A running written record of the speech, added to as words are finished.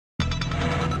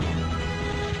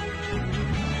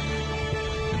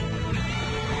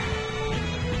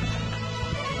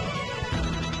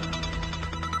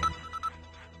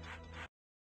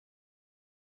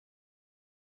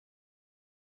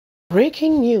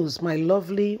Breaking news, my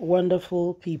lovely,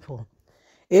 wonderful people.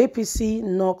 APC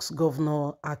knocks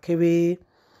Governor Ademola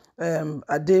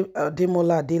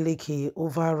Adeleke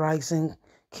over rising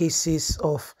cases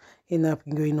of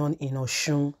kidnapping going on in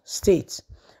Osun State.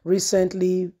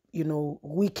 Recently,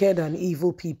 wicked and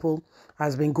evil people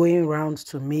has been going around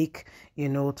to make,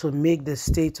 the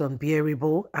state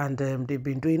unbearable, and they've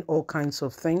been doing all kinds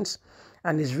of things.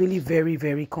 And it's really very,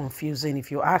 very confusing if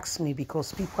you ask me,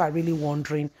 because people are really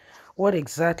wondering what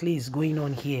exactly is going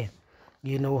on here.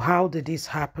 How did this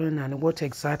happen and what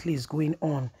exactly is going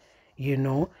on?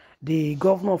 The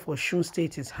governor of Osun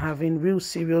State is having real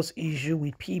serious issue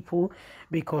with people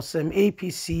because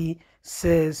APC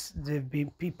says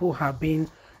people have been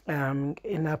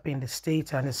up in the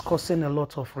state, and it's causing a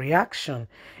lot of reaction.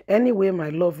 Anyway, my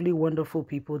lovely, wonderful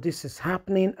people, this is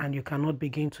happening, and you cannot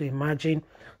begin to imagine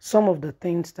some of the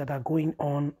things that are going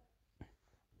on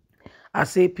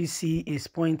as APC is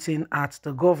pointing at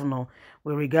the governor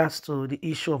with regards to the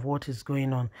issue of what is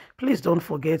going on. Please don't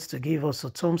forget to give us a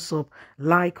thumbs up,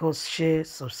 like us, share,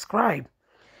 subscribe.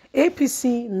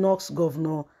 APC knocks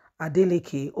Governor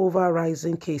Adeleke over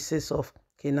rising cases of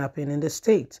kidnapping in the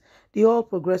state. The All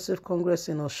Progressive Congress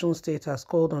in Osun State has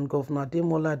called on Governor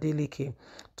Ademola Adeleke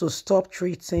to stop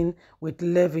treating with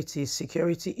levity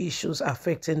security issues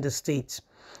affecting the state,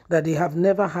 that they have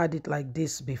never had it like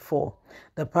this before.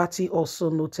 The party also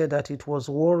noted that it was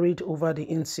worried over the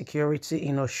insecurity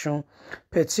in Osun,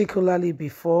 particularly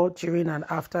before, during, and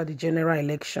after the general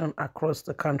election across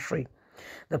the country.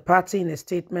 The party, in a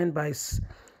statement by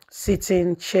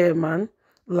sitting chairman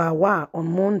Lawa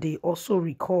on Monday, also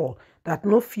recalled that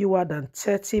no fewer than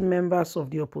 30 members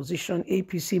of the opposition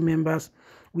APC members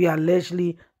were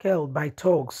allegedly killed by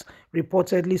thugs,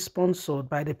 reportedly sponsored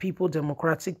by the People's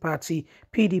Democratic Party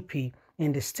 (PDP)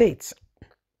 in the state,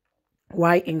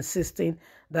 while insisting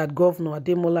that Governor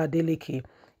Ademola Adeleke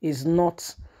is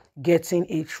not getting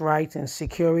it right in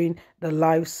securing the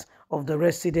lives of the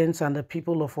residents and the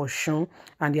people of Osun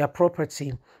and their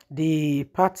property. The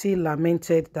party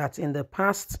lamented that in the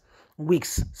past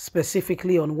weeks,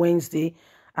 specifically on Wednesday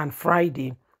and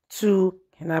Friday, 2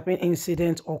 kidnapping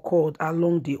incidents occurred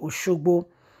along the Osogbo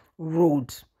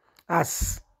road.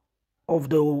 As of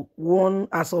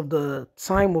the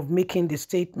time of making the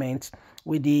statement,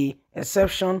 with the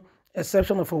exception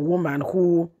of a woman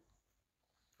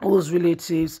whose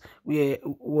relatives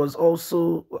was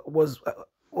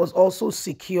also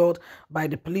secured by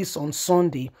the police on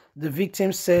Sunday. The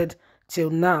victim said till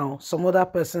now some other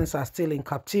persons are still in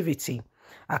captivity.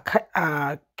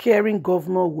 A caring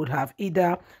governor would have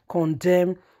either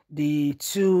condemned the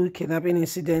 2 kidnapping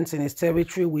incidents in his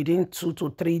territory within 2 to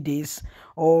 3 days,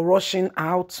 or rushing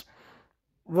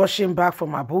back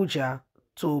from Abuja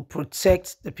to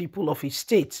protect the people of his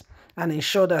state and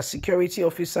ensure that security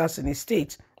officers in his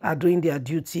state are doing their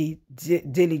duty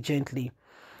diligently.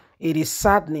 It is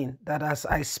saddening that as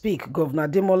I speak, Governor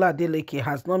Ademola Adeleke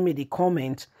has not made a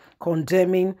comment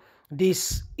condemning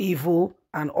this evil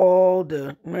and all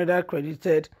the murder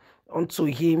credited unto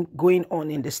him going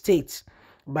on in the state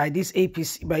by this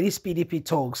PDP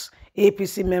thugs.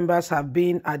 APC members have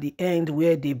been at the end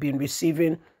where they've been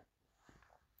receiving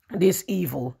this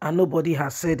evil, and nobody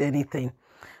has said anything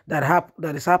that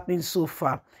is happening so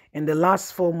far. In the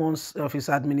last 4 months of his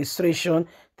administration,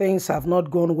 things have not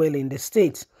gone well in the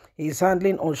state. His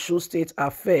handling on Osun State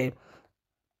affair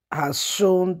has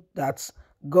shown that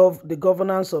the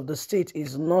governance of the state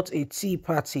is not a tea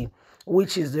party,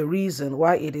 which is the reason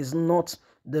why it is not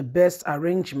the best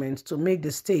arrangement to make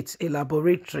the state a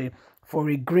laboratory for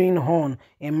a greenhorn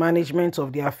in management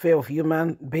of the affair of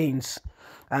human beings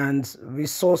and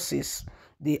resources.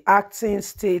 The acting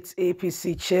state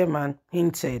APC chairman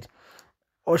hinted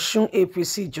Osun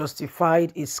APC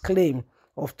justified its claim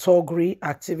of thuggery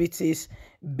activities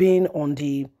being on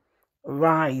the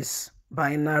rise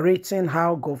by narrating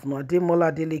how Governor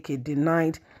Ademola Adeleke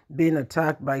denied being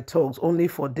attacked by thugs, only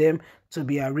for them to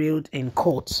be arraigned in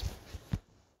court.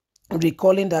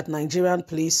 Recalling that Nigerian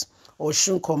Police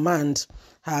Osun Command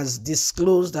has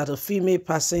disclosed that a female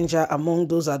passenger among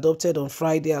those adopted on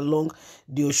Friday along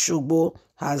the Osogbo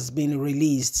has been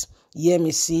released.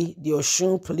 Yemisi, the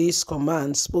Osun Police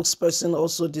Command spokesperson,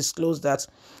 also disclosed that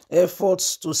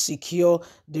efforts to secure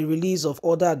the release of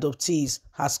other adoptees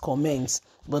has commenced,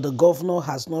 but the governor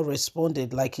has not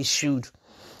responded like he should.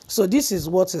 So this is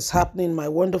what is happening, my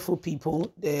wonderful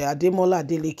people. Ademola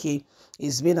Adeleke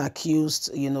is being accused,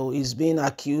 is being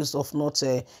accused of not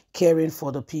caring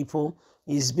for the people.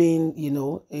 is being,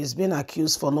 is being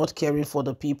accused for not caring for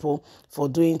the people, for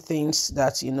doing things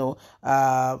that,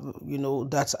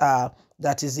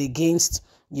 that is against,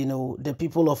 the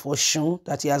people of Osun,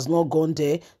 that he has not gone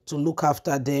there to look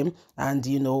after them. And,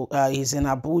 he's in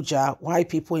Abuja, why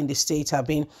people in the state have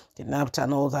been kidnapped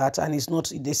and all that. And he's not,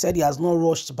 they said he has not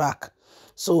rushed back.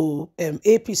 So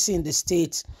APC in the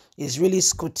state is really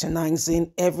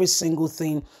scrutinizing every single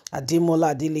thing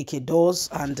Ademola Adeleke does.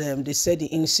 And they said the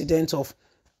incident of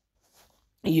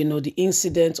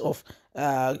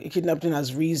kidnapping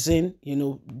has risen,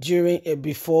 during,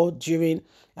 before, during,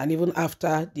 and even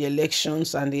after the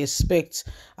elections. And they expect,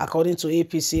 according to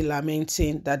APC,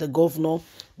 lamenting that the governor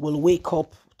will wake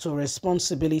up to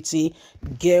responsibility,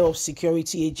 gear up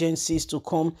security agencies to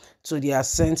come to their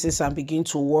senses and begin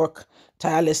to work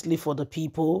tirelessly for the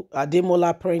people. Ademola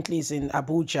apparently is in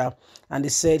Abuja, and they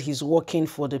said he's working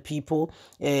for the people.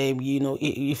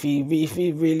 If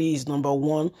he really is number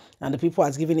one, and the people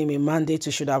has given him a mandate,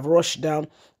 he should have rushed down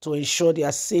to ensure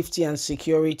their safety and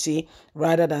security,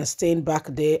 rather than staying back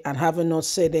there and having not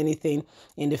said anything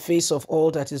in the face of all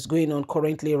that is going on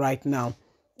currently right now.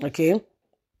 Okay.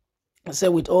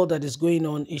 So with all that is going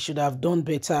on, he should have done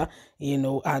better,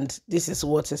 and this is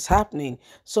what is happening.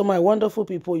 So my wonderful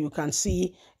people, you can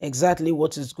see exactly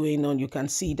what is going on. You can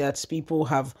see that people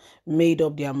have made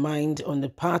up their mind on the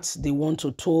paths they want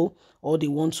to toe, or they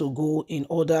want to go, in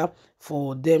order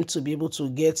for them to be able to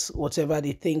get whatever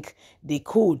they think they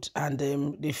could. And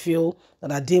they feel that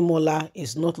Ademola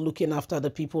is not looking after the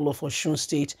people of Osun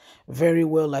State very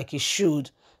well, like he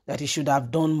should, that he should have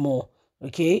done more.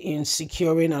 Okay, in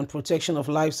securing and protection of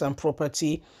lives and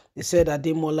property. They said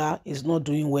Ademola is not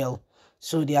doing well.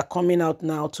 So they are coming out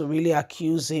now to really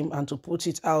accuse him and to put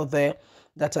it out there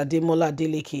that Ademola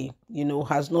Adeleke,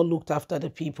 has not looked after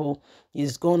the people.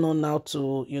 He's gone on now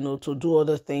to, to do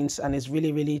other things, and it's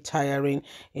really, really tiring.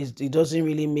 It doesn't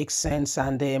really make sense.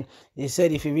 And they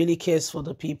said if he really cares for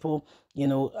the people,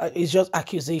 it's just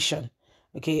accusation.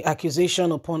 Okay,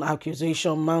 accusation upon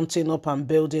accusation, mounting up and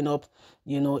building up,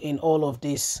 in all of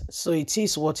this. So it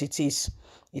is what it is.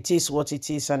 It is what it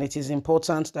is. And it is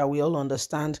important that we all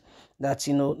understand that,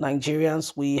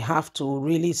 Nigerians, we have to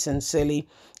really sincerely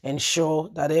ensure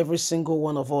that every single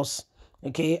one of us,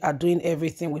 okay, are doing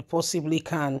everything we possibly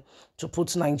can to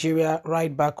put Nigeria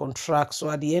right back on track. So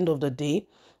at the end of the day,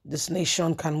 this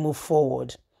nation can move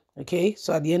forward. Okay,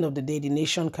 so at the end of the day, the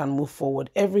nation can move forward.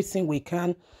 Everything we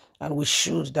can and we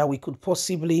should, that we could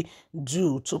possibly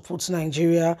do to put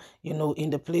Nigeria, in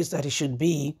the place that it should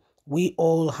be, we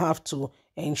all have to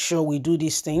ensure we do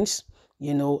these things,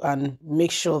 and make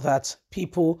sure that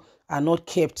people are not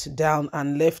kept down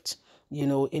and left,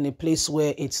 in a place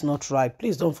where it's not right.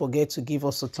 Please don't forget to give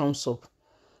us a thumbs up,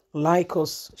 like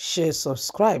us, share,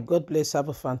 subscribe. God bless. Have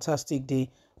a fantastic day.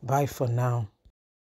 Bye for now.